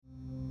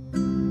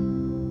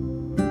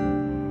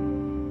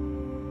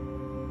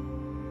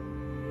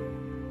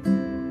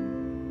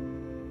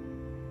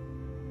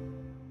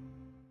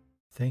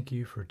Thank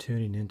you for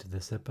tuning into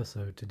this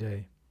episode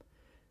today.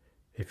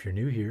 If you're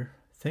new here,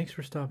 thanks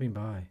for stopping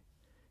by.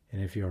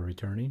 And if you are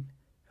returning,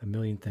 a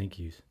million thank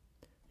yous.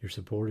 Your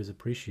support is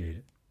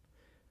appreciated.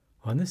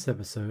 On this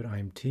episode, I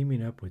am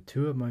teaming up with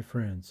two of my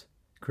friends,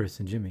 Chris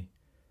and Jimmy.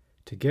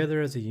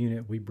 Together as a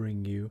unit, we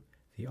bring you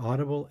the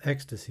Audible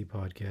Ecstasy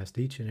podcast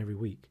each and every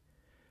week.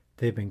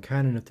 They've been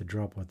kind enough to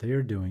drop what they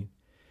are doing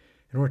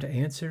in order to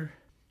answer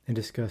and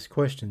discuss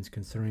questions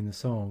concerning the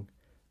song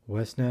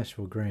West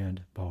Nashville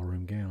Grand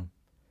Ballroom Gown.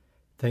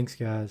 Thanks,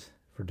 guys,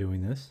 for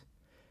doing this.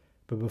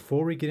 But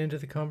before we get into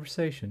the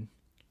conversation,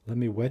 let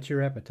me whet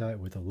your appetite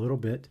with a little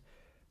bit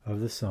of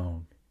the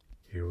song.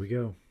 Here we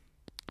go.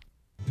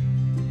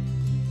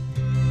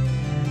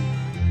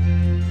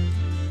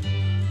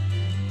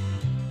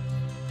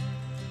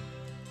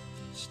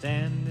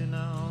 Standing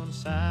on the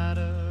side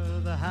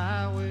of the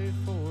highway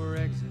for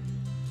exit,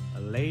 a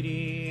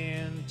lady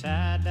in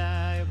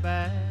tie-dye, a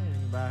bag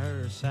by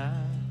her side,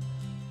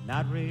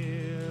 not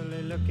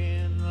really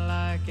looking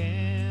like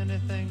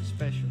anything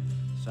special.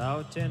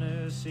 Saw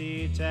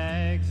Tennessee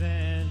tags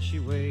and she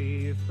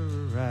waved for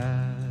a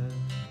ride.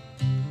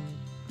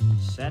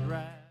 Sat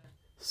right.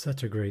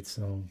 Such a great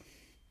song.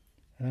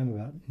 And I'm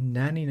about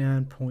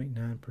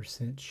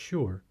 99.9%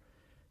 sure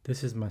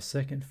this is my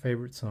second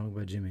favorite song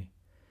by Jimmy.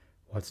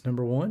 What's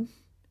number one?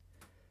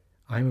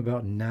 I'm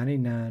about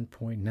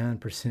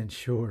 99.9%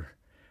 sure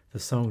the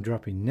song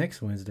dropping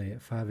next Wednesday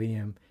at 5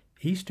 a.m.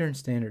 Eastern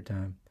Standard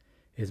Time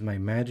is my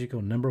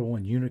magical number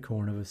one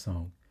unicorn of a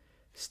song.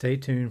 Stay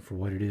tuned for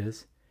what it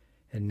is.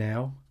 And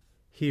now,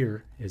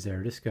 here is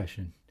our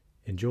discussion.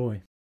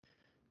 Enjoy.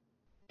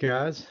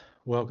 Guys,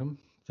 welcome.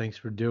 Thanks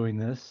for doing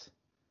this.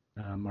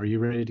 Are you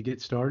ready to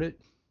get started?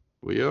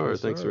 We are.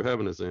 Yes, Thanks sir. for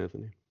having us,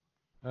 Anthony.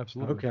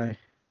 Absolutely. Okay.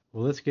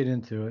 Well, let's get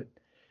into it.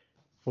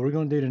 What we're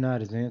going to do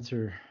tonight is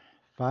answer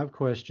 5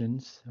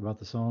 questions about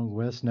the song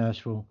West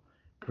Nashville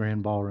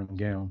Grand Ballroom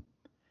Gown.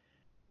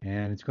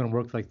 And it's going to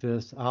work like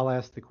this. I'll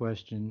ask the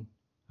question,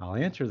 I'll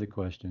answer the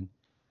question,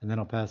 and then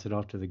I'll pass it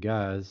off to the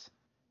guys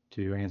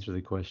to answer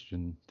the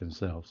question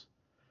themselves.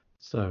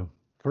 So,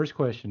 first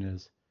question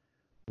is,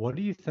 what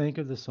do you think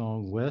of the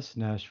song West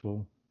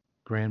Nashville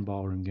Grand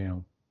Ballroom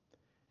Gown?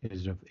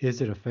 Is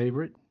it a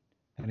favorite,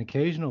 an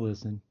occasional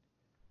listen,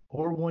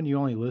 or one you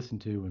only listen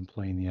to when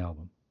playing the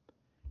album?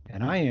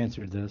 And I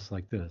answered this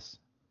like this.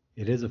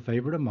 It is a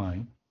favorite of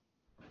mine.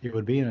 It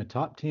would be in a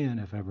top 10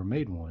 if I ever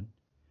made one.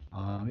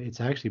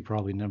 It's actually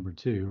probably number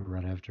 2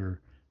 right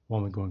after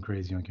Woman Going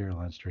Crazy on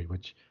Caroline Street,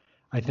 which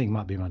I think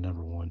might be my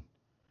number 1.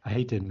 I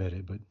hate to admit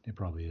it, but it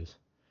probably is.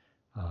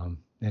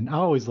 And I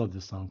always love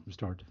this song from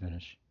start to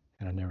finish,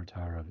 and I never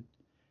tire of it.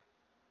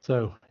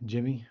 So,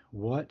 Jimmy,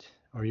 what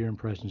are your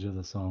impressions of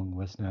the song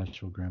West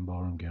Nashville Grand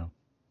Ballroom Gown?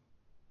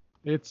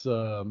 It's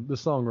this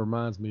song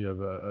reminds me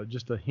of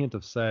just a hint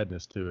of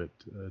sadness to it.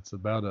 It's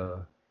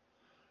about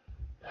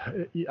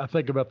I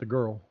think about the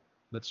girl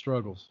that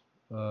struggles,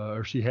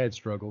 or she had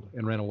struggled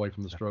and ran away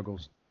from the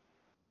struggles.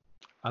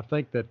 I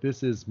think that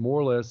this is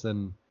more or less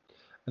an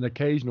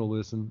occasional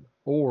listen,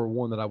 or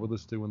one that I would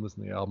listen to when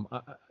listening to the album.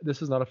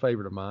 This is not a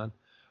favorite of mine.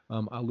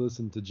 I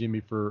listen to Jimmy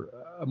for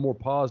a more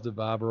positive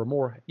vibe, or a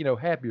more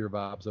happier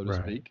vibe, so to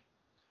Right. speak.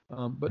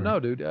 But Right. no,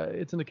 dude,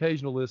 it's an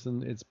occasional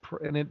listen.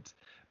 And it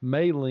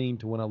may lean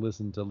to when I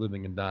listen to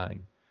Living and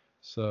Dying.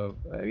 So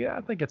yeah,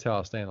 I think that's how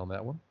I stand on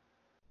that one.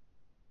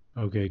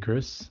 Okay,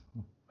 Chris,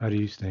 how do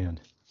you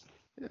stand?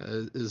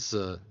 Yeah,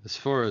 as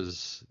far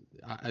as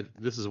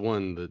this is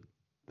one that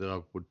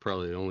I would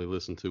probably only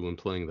listen to when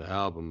playing the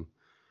album.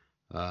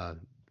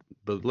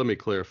 But let me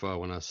clarify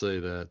when I say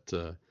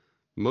that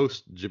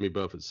most Jimmy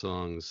Buffett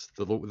songs,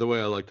 the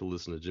way I like to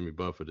listen to Jimmy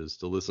Buffett is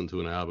to listen to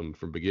an album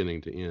from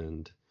beginning to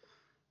end.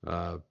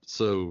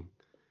 So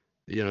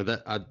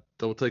that I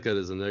don't take that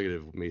as a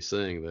negative of me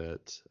saying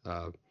that.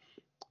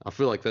 I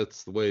feel like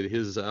that's the way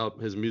his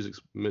music's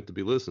meant to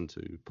be listened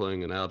to,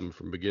 playing an album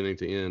from beginning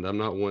to end. I'm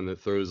not one that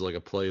throws like a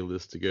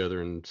playlist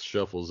together and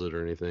shuffles it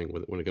or anything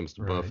when it comes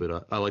to Right.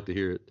 Buffett. I like to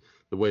hear it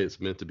the way it's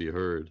meant to be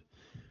heard.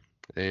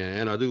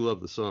 And I do love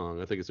the song.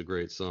 I think it's a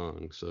great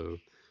song. So,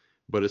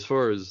 but as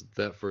far as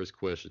that first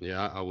question,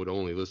 yeah, I would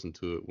only listen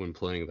to it when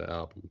playing the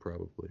album,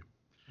 probably.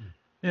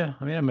 Yeah,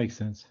 I mean, that makes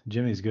sense.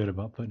 Jimmy's good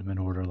about putting them in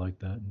order like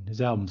that. And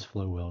his albums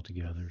flow well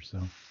together,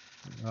 so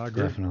I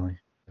agree. definitely.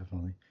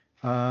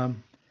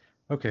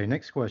 Okay,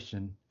 next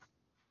question.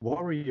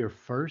 What were your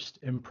first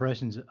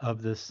impressions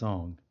of this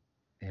song?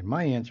 And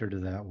my answer to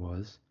that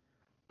was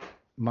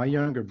my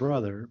younger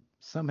brother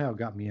somehow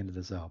got me into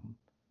this album.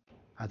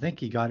 I think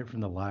he got it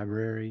from the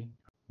library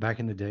back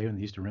in the day when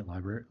they used to rent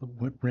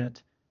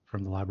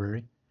from the library.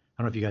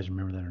 I don't know if you guys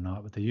remember that or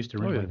not, but they used to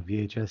rent yeah. like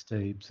VHS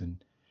tapes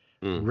and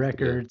Yeah.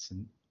 records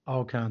and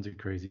all kinds of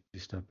crazy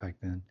stuff back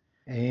then.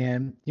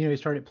 And he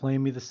started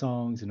playing me the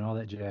songs and all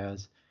that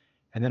jazz.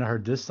 And then I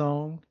heard this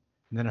song,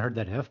 and then I heard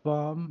that F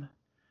bomb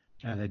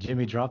that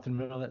Jimmy dropped in the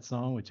middle of that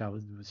song, which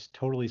was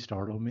totally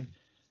startled me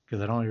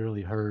because I'd only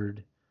really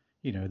heard,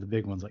 the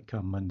big ones like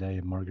Come Monday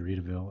and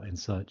Margaritaville and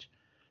such.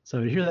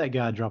 So to hear that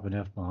guy drop an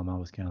F bomb, I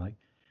was kind of like,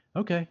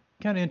 okay,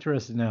 kind of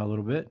interested now a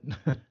little bit.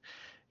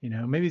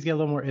 maybe he's got a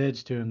little more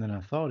edge to him than I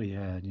thought he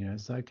had.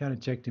 So I kind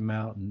of checked him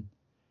out and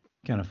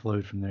kind of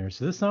flowed from there.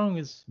 So this song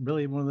is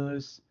really one of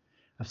those.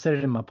 I've said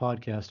it in my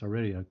podcast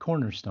already, a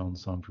cornerstone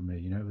song for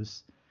me. It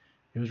was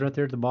right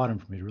there at the bottom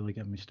for me to really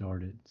get me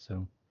started.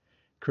 So,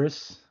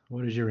 Chris,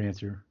 what is your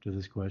answer to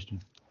this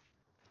question?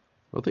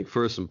 I think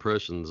first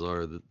impressions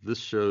are that this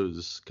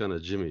shows kind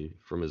of Jimmy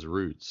from his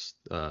roots,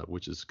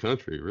 which is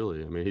country,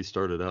 really. I mean, he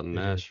started out in It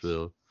is.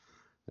 Nashville,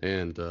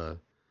 and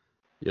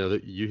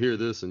you hear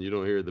this and you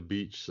don't hear the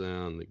beach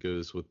sound that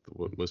goes with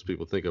what most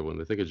people think of when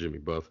they think of Jimmy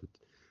Buffett.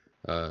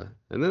 And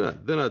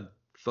then I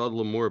thought a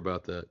little more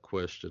about that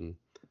question,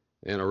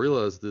 and I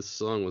realized this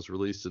song was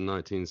released in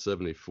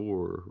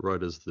 1974,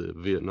 right as the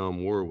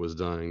Vietnam War was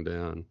dying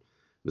down.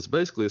 It's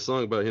basically a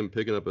song about him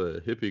picking up a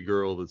hippie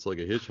girl that's like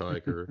a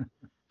hitchhiker,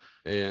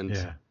 and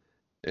Yeah.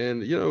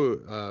 and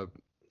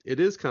it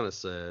is kind of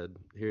sad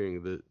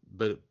hearing that,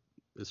 but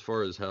as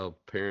far as how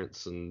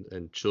parents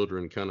and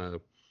children kind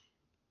of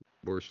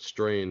were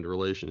strained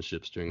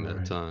relationships during that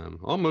Right. time.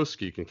 Almost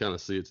you can kind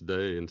of see it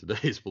today in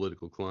today's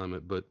political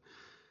climate, but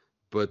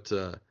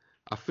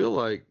I feel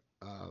like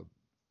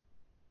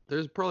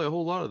there's probably a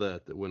whole lot of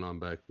that went on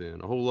back then.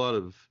 A whole lot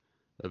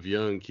of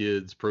young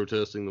kids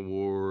protesting the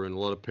war, and a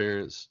lot of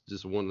parents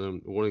just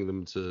wanting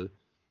them to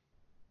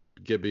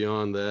get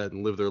beyond that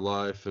and live their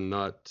life and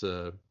not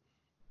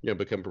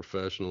become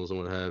professionals and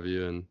what have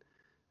you. And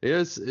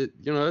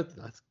I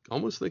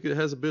almost think it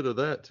has a bit of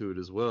that to it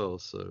as well.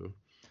 So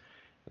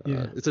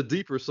Yeah. it's a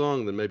deeper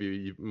song than maybe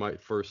you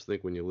might first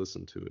think when you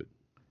listen to it.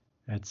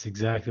 That's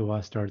exactly why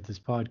I started this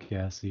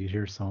podcast. So you'd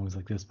hear songs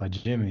like this by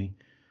Jimmy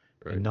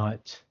Right. and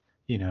not,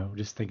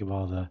 just think of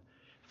all the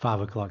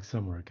 5 o'clock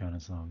somewhere kind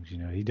of songs.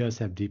 He does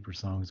have deeper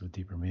songs with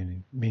deeper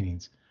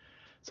meanings.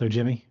 So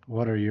Jimmy,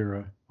 what are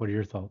your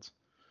thoughts?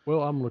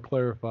 Well, I'm going to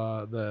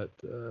clarify that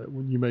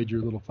when you made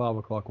your little 5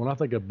 o'clock, when I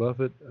think of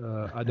Buffett,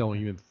 I don't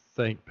even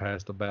think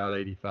past about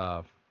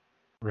 85,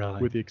 Really?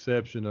 with the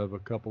exception of a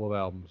couple of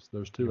albums.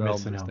 There's two You're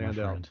albums missing that out, my stand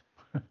out.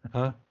 friend.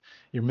 Huh?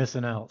 You're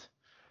missing out.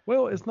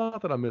 Well, it's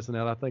not that I'm missing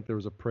out. I think there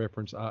was a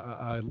preference.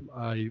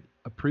 I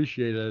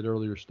appreciated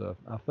earlier stuff.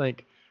 I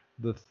think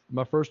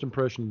my first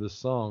impression of this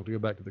song, to go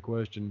back to the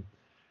question,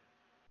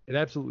 it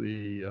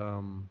absolutely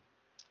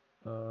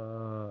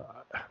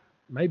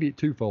maybe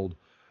twofold.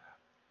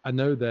 I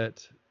know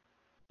that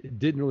it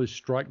didn't really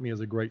strike me as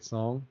a great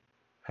song.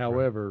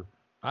 However,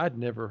 I'd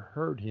never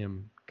heard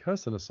him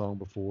cuss in a song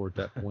before at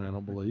that point, I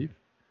don't believe.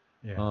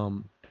 Yeah.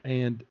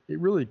 And it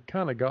really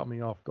kind of got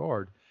me off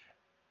guard.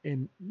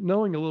 And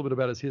knowing a little bit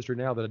about his history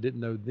now that I didn't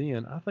know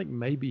then, I think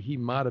maybe he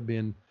might have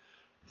been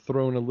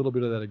throwing a little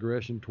bit of that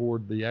aggression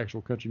toward the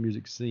actual country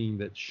music scene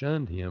that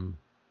shunned him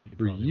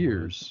for probably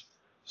years.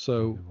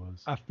 So Probably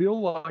was. I feel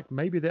like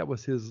maybe that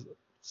was his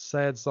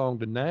sad song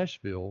to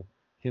Nashville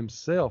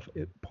himself.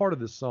 Part of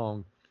this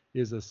song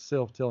is a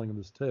self-telling of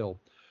this tale.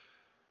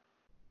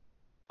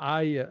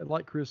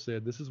 Like Chris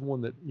said, this is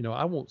one that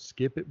I won't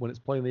skip it when it's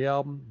playing the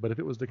album, but if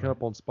it was to come Right.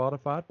 up on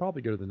Spotify, I'd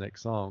probably go to the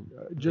next song,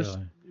 just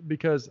Really?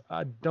 because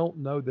I don't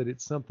know that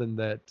it's something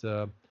that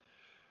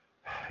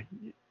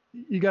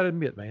you got to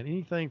admit, man.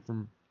 Anything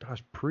from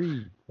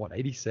pre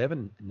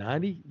 87,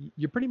 90,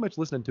 you're pretty much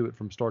listening to it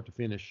from start to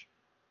finish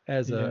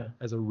as Yeah.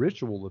 a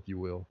ritual, if you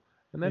will.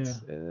 And that's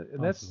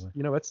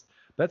possibly.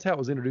 that's how it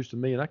was introduced to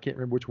me. And I can't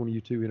remember which one of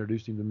you two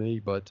introduced him to me,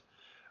 but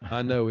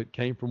I know it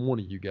came from one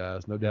of you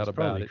guys, no doubt It's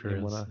about probably it.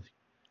 Chris.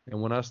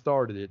 And when I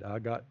started it, I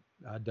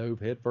dove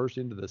headfirst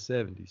into the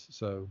 70s.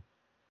 So,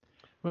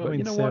 Well, but I mean,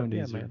 you know what?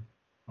 Yeah, 70s man.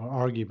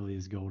 are arguably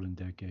his golden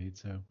decade.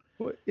 So,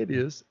 Well, it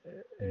is,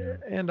 Yeah.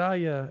 and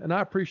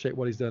I appreciate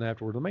what he's done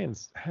afterward. The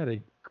man's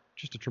had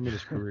just a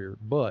tremendous career,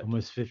 but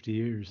almost 50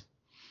 years.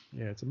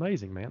 yeah, it's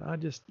amazing, man.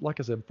 Like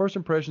I said, first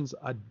impressions,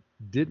 I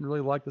didn't really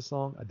like the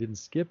song. I didn't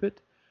skip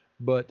it,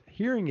 but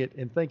hearing it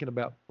and thinking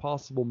about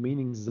possible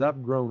meanings as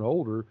I've grown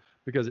older,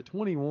 because at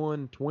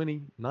 21,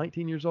 20,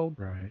 19 years old,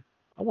 Right.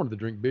 I wanted to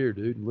drink beer,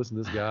 dude, and listen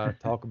to this guy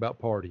talk about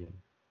partying.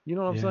 You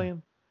know what I'm Yeah.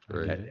 saying? I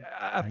Right. get it.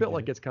 I felt get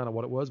like it. that's kind of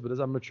what it was, but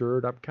as I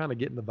matured, I'm kind of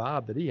getting the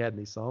vibe that he had in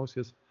these songs,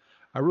 because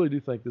I really do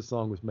think this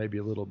song was maybe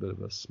a little bit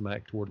of a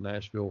smack toward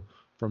Nashville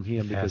from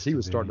him, It because has he to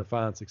was starting be. to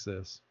find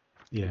success.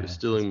 Yeah. You're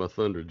stealing my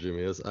thunder,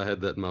 Jimmy. I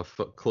had that in my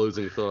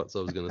closing thoughts I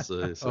was going to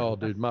say. So. Oh,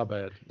 dude, my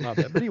bad.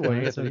 But anyway,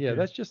 No, it's Anthony, yeah,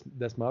 okay.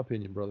 that's my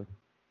opinion, brother.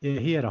 Yeah,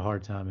 he had a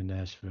hard time in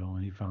Nashville,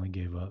 and he finally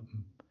gave up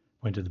and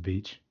went to the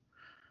beach.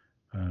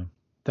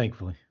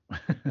 Thankfully.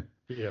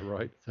 Yeah,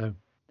 right. So,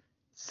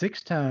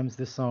 6 times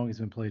this song has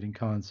been played in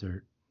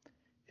concert.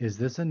 Is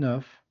this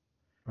enough,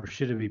 or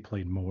should it be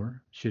played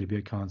more? Should it be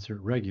a concert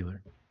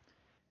regular?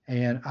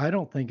 And I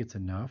don't think it's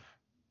enough,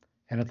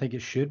 and I think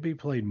it should be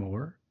played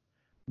more,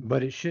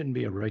 but it shouldn't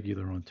be a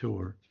regular on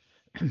tour,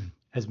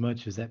 as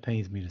much as that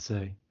pains me to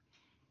say.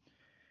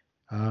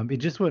 It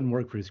just wouldn't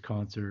work for his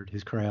concert,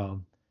 his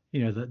crowd.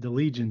 The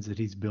legions that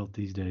he's built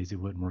these days, it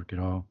wouldn't work at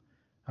all.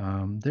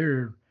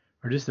 There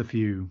are just a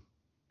few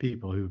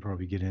people who would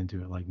probably get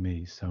into it like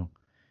me, so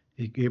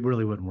it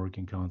really wouldn't work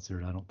in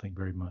concert, I don't think,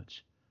 very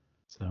much.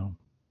 So,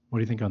 what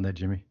do you think on that,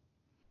 Jimmy?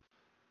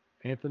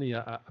 Anthony,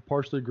 I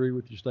partially agree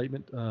with your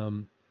statement.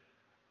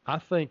 I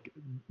think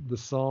the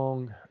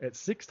song at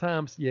 6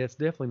 times, yeah, it's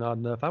definitely not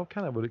enough. I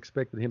kind of would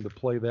expected him to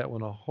play that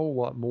one a whole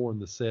lot more in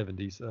the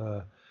 70s.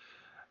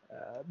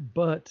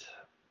 But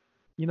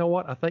you know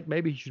what? I think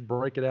maybe he should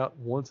break it out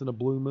once in a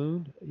blue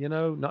moon,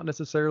 not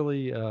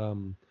necessarily a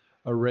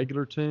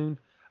regular tune.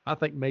 I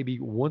think maybe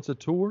once a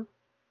tour,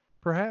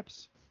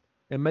 perhaps,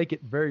 and make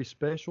it very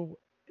special.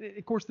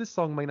 Of course, this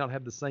song may not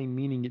have the same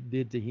meaning it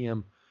did to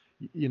him,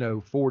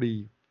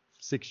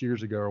 46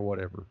 years ago or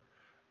whatever.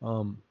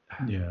 Um,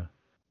 Yeah.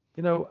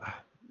 you know,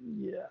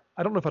 yeah,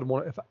 I don't know if I'd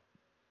want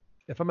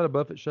if I'm at a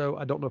Buffett show,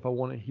 I don't know if I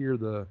want to hear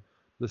the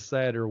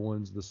sadder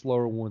ones, the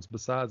slower ones,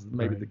 besides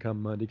maybe the Right.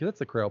 Come Monday, because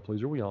that's a crowd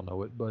pleaser. We all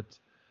know it, but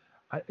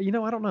I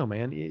don't know,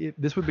 man.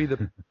 This would be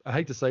the I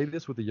hate to say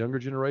this with the younger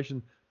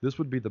generation, this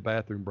would be the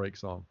bathroom break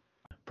song.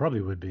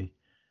 Probably would be.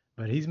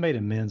 But he's made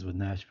amends with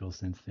Nashville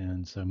since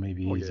then, so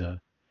maybe Oh yeah,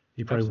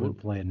 he probably won't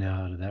absolutely. play it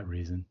now out of that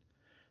reason.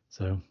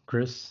 So,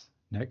 Chris,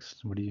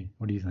 next, what do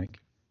you think?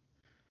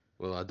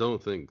 Well, I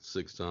don't think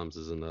 6 times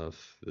is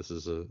enough. This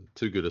is a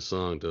too good a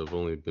song to have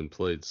only been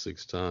played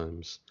 6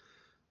 times.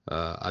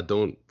 I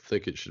don't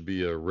think it should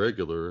be a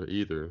regular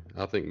either.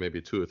 I think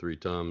maybe 2 or 3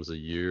 times a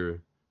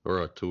year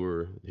or a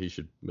tour he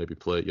should maybe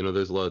play.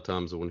 There's a lot of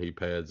times when he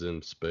pads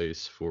in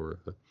space for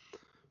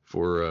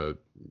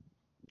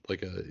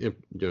like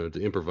to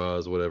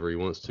improvise whatever he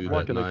wants to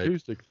Like that an night.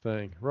 acoustic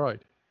thing,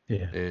 right?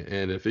 Yeah.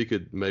 And if he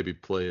could maybe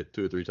play it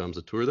 2 or 3 times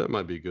a tour, that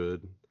might be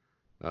good.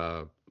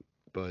 Uh,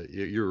 but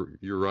you're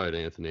right,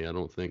 Anthony. I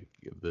don't think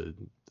the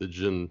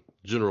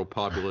general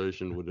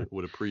population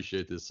would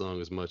appreciate this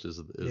song as much as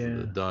the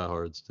Yeah.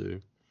 diehards do.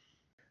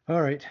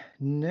 All right.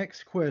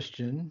 Next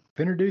question. If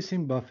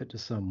introducing Buffett to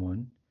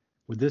someone,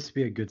 would this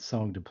be a good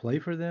song to play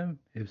for them?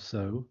 If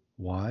so,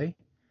 why?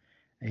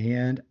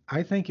 And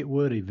I think it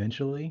would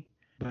eventually,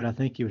 but I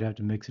think you would have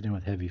to mix it in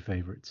with heavy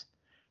favorites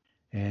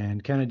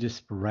and kind of just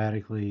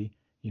sporadically,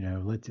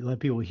 let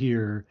people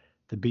hear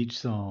the beach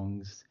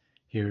songs,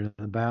 hear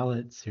the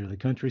ballads, hear the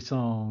country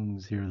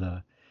songs, hear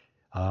the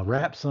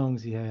rap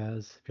songs he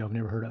has. If y'all have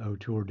never heard of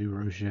Autour du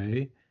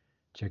Rocher,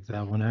 check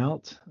that one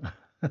out.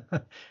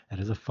 That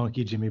is a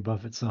funky Jimmy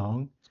Buffett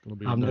song. It's gonna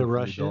be a I'm no no for me,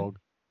 Russian. dog.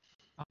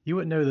 You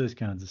wouldn't know those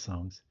kinds of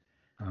songs.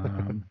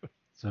 Um,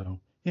 so,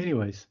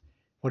 anyways,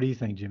 what do you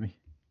think, Jimmy?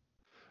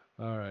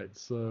 All right,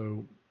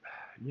 so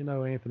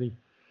Anthony,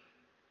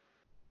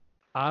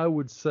 I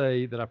would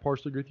say that I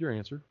partially agree with your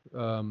answer.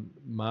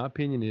 My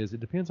opinion is it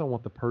depends on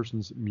what the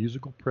person's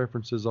musical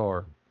preferences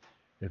are.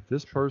 If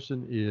this Sure.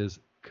 person is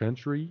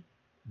country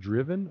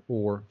driven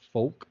or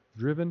folk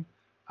driven,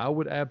 I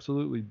would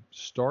absolutely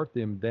start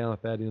them down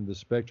at that end of the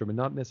spectrum and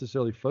not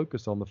necessarily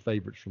focus on the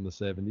favorites from the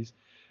 70s.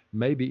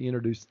 Maybe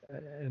introduce,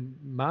 and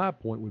my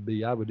point would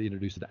be I would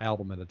introduce an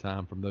album at a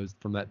time from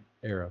that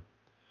era.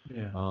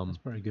 Yeah, that's Um,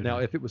 probably a good Now,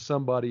 idea. if it was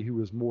somebody who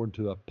was more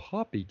into a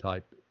poppy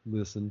type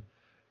listen,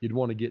 you'd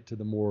want to get to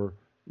the more,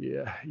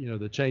 yeah,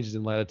 the Changes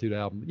in Latitude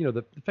album,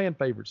 the fan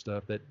favorite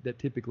stuff that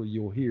typically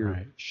you'll hear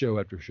Right. show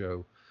after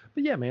show.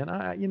 But yeah, man,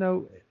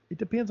 it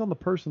depends on the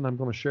person I'm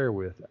going to share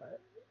with.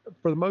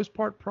 For the most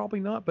part, probably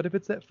not. But if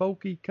it's that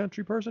folky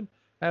country person,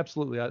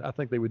 absolutely, I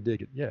think they would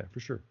dig it. Yeah, for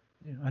sure.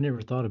 Yeah, I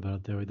never thought about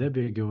it that way. That'd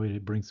be a good way to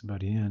bring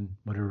somebody in,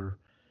 whatever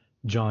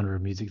genre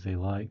of music they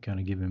like, kind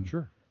of give him,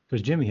 Sure.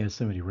 because Jimmy has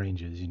so many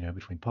ranges,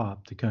 between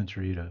pop to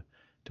country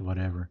to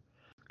whatever.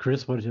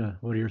 Chris, what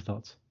are your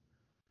thoughts?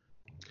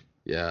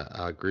 Yeah,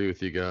 I agree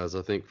with you guys.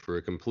 I think for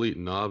a complete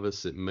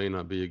novice, it may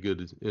not be a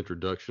good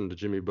introduction to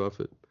Jimmy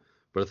Buffett,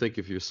 but I think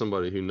if you're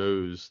somebody who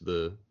knows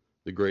the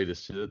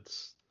greatest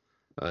hits,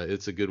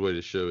 it's a good way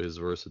to show his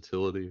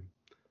versatility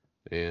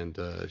and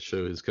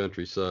show his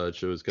countryside,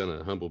 show his kind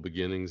of humble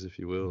beginnings, if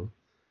you Mhm. will,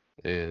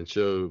 and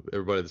show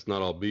everybody that's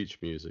not all beach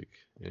music.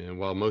 And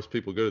while most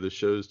people go to the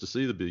shows to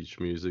see the beach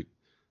music,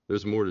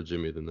 there's more to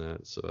Jimmy than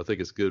that. So I think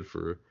it's good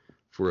for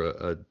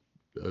a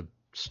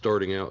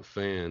starting out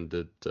fan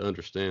to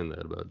understand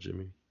that about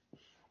Jimmy.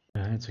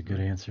 Yeah, that's a good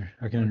Agree. answer.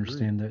 I can I agree.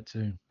 understand that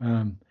too.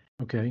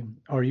 Okay,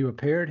 are you a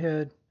parrot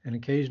head, an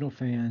occasional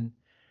fan,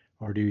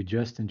 or do you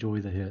just enjoy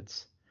the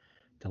hits?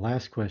 The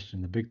last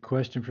question, the big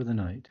question for the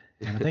night.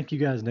 And I think you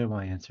guys know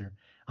my answer.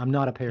 I'm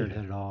not a parrot Yeah.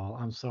 head at all.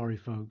 I'm sorry,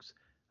 folks.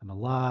 I'm a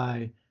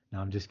lie. No,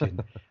 I'm just kidding.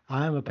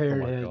 I'm a Oh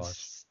parrot my head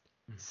gosh.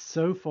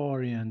 so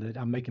far in that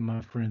I'm making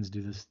my friends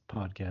do this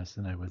podcast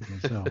tonight with me.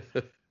 So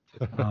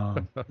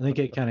I think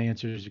it kind of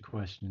answers your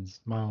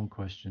questions, my own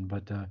question.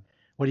 But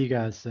what do you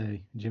guys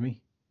say,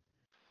 Jimmy?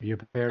 Are you a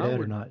parrot I head or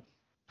would, not?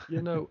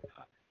 you know,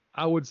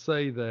 I would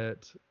say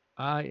that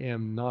I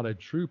am not a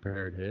true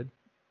parrot head,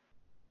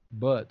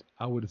 but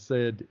I would have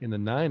said in the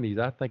 90s,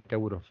 I think I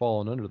would have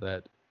fallen under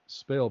that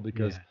spell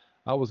because Yeah.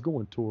 I was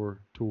going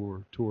tour,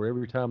 tour, tour.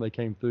 Every time they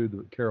came through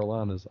the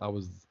Carolinas, I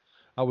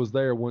was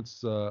there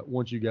once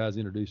you guys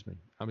introduced me.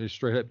 I mean,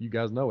 straight up, you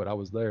guys know it. I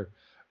was there.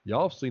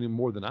 Y'all have seen him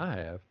more than I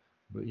have,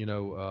 but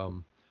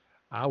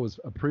I was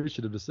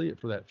appreciative to see it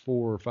for that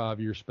 4 or 5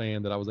 year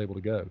span that I was able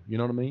to go. You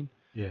know what I mean?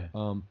 Yeah.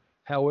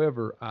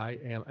 However,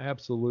 I'm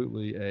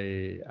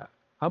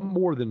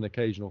more than an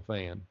occasional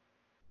fan.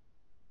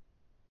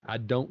 I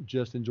don't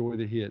just enjoy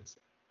the hits.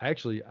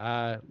 Actually,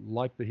 I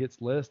like the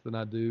hits less than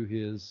I do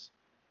his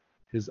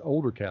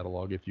older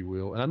catalog, if you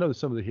will. And I know that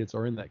some of the hits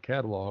are in that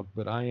catalog,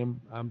 but I'm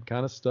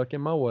kind of stuck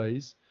in my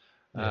ways.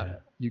 Yeah.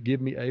 You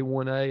give me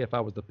A1A. If I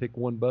was to pick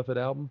one Buffett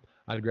album,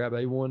 I'd grab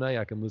A1A.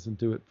 I can listen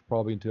to it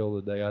probably until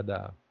the day I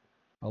die.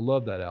 I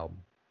love that album.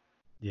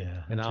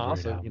 Yeah, And I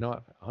that's a great also,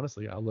 album.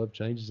 honestly, I love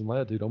Changes in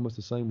Latitude almost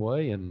the same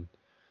way. And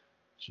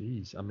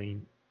geez, I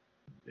mean,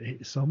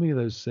 so many of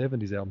those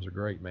 70s albums are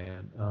great,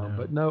 man.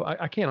 But no,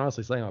 I can't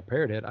honestly say I'm a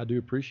parrot head. I do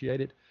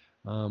appreciate it.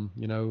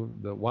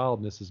 The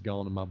wildness is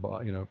gone in my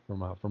body,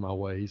 from my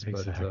ways.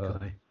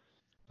 Exactly.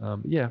 But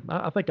yeah,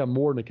 I think I'm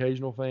more an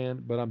occasional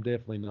fan, but I'm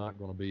definitely not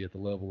going to be at the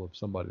level of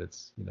somebody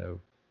that's,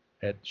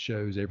 at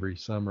shows every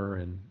summer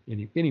and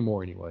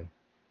anymore anyway.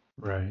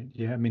 Right.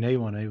 Yeah. I mean,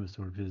 A1A was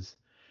sort of his,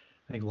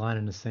 I think, line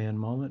in the sand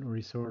moment where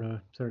he sort of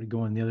started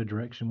going the other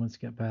direction once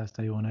he got past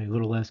A1A. A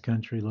little less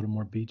country, a little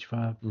more beach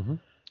vibe. Mm-hmm.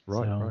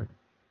 Right, So, right.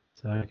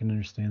 so I can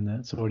understand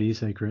that. So what do you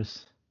say,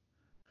 Chris?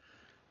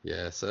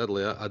 Yeah,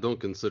 sadly, I don't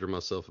consider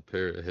myself a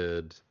parrot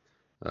head,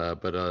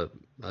 but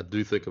I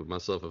do think of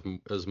myself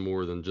as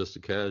more than just a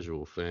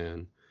casual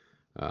fan.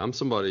 I'm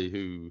somebody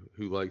who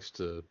likes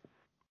to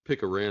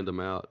pick a random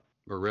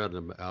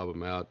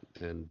album out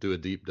and do a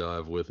deep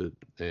dive with it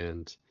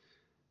and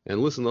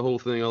listen the whole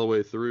thing all the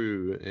way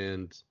through.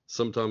 And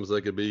sometimes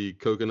that could be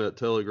Coconut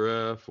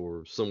Telegraph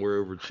or Somewhere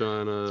Over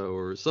China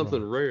or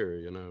something Right.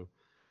 rare.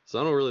 So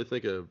I don't really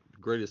think a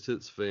greatest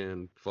hits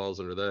fan falls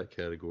under that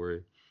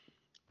category.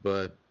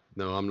 But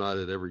no, I'm not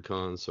at every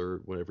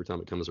concert every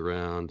time it comes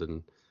around.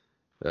 And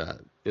uh,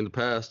 in the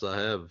past, I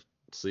have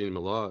seen him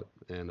a lot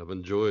and I've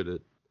enjoyed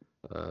it.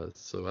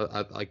 So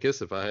I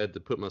guess if I had to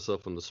put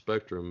myself on the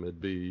spectrum,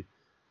 it'd be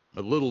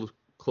a little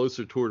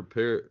closer toward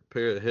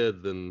parrot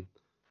head than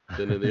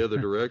in the other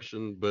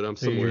direction, but I'm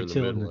So somewhere in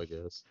the middle, I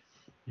guess.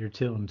 you're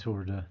tilting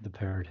toward the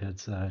parrot head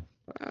side.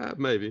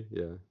 Maybe,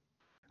 yeah.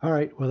 All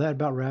right. Well, that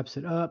about wraps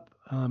it up.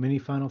 Any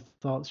final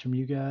thoughts from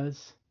you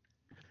guys?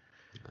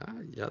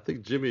 Yeah, I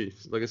think Jimmy,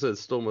 like I said,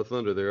 stole my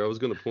thunder there. I was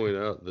going to point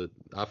out that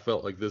I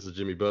felt like this is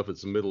Jimmy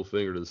Buffett's middle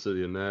finger to the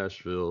city of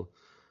Nashville,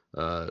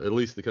 at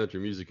least the country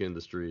music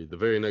industry. The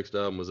very next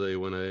album was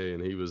A1A,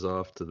 and he was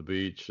off to the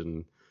beach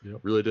and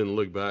Yep. really didn't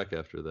look back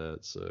after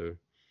that. So,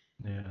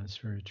 Yeah, that's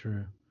very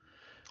true.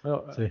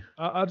 Well, So,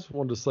 I just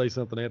wanted to say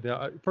something,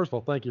 Anthony. First of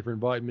all, thank you for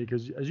inviting me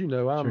because, as you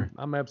know, sure.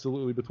 I'm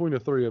absolutely between the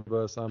three of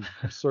us. I'm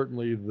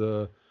certainly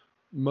the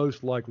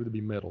most likely to be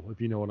metal, if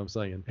you know what I'm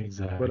saying.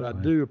 Exactly. But I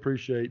do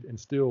appreciate and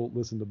still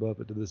listen to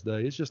Buffett to this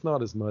day. It's just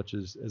not as much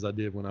as I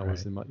did when I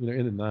was Right.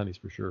 in the 90s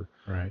for sure.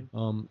 Right.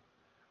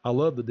 I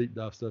love the deep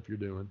dive stuff you're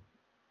doing.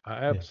 I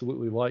Yeah.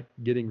 absolutely like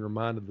getting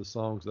reminded of the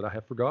songs that I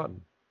have forgotten.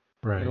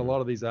 Right. And a lot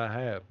of these I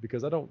have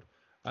because I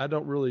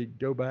don't really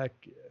go back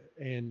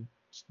and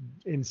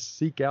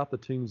seek out the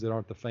tunes that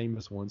aren't the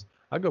famous ones.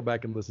 I go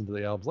back and listen to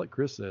the albums, like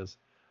Chris says.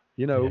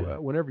 Yeah.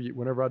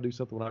 Whenever I do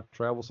something, when I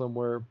travel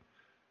somewhere,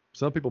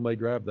 some people may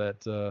grab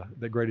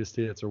the greatest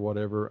hits or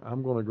whatever. I'm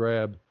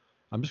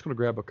just going to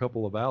grab a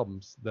couple of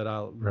albums that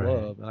I Right.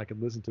 love and I can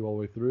listen to all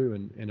the way through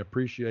and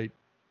appreciate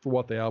for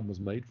what the album was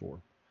made for.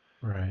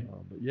 Right.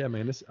 But yeah,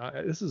 man, this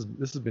has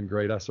been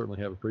great. I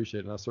certainly have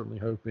appreciated it. And I certainly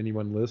hope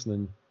anyone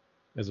listening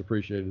has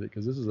appreciated it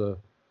because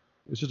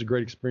it's just a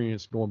great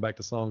experience going back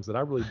to songs that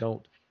I really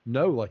don't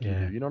know like you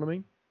Yeah. do. You know what I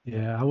mean?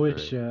 Yeah. I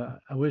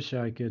wish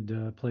I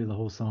could play the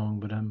whole song,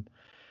 but I'm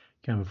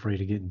kind of afraid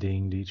to get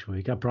dinged each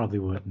week. I probably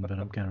wouldn't, but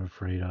I'm kind of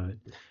afraid of it.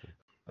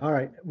 All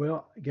right.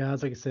 Well,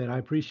 guys, like I said, I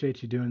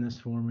appreciate you doing this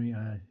for me.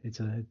 It's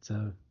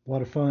a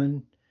lot of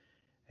fun,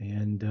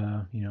 and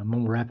I'm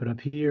gonna wrap it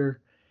up here.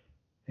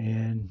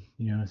 And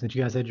since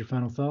you guys had your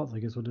final thoughts, I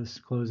guess we'll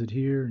just close it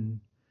here, and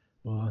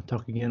we'll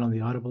talk again on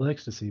the Audible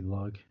Ecstasy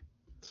blog.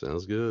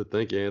 Sounds good.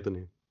 Thank you,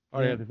 Anthony. All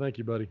right, Yeah. Anthony. Thank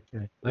you, buddy.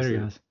 Okay. That's Later, it.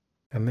 guys.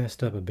 I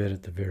messed up a bit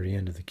at the very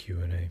end of the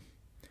Q&A.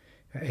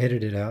 I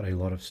edited out a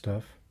lot of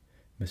stuff,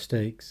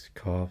 mistakes,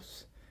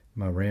 coughs,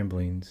 my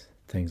ramblings,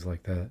 things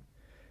like that.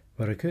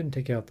 But I couldn't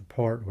take out the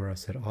part where I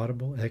said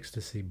Audible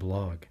Ecstasy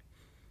blog.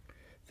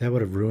 That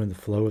would have ruined the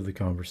flow of the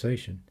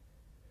conversation.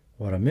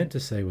 What I meant to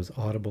say was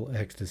Audible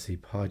Ecstasy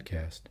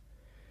podcast.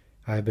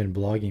 I have been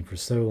blogging for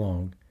so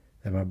long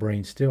that my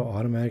brain still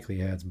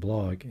automatically adds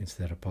blog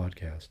instead of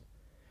podcast.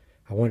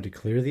 I wanted to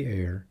clear the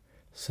air,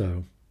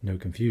 so no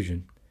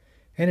confusion,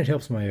 and it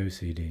helps my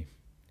OCD.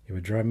 It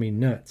would drive me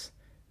nuts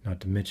not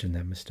to mention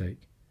that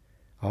mistake.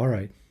 All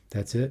right,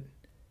 that's it.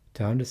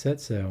 Time to set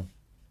sail.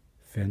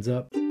 Fins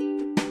up.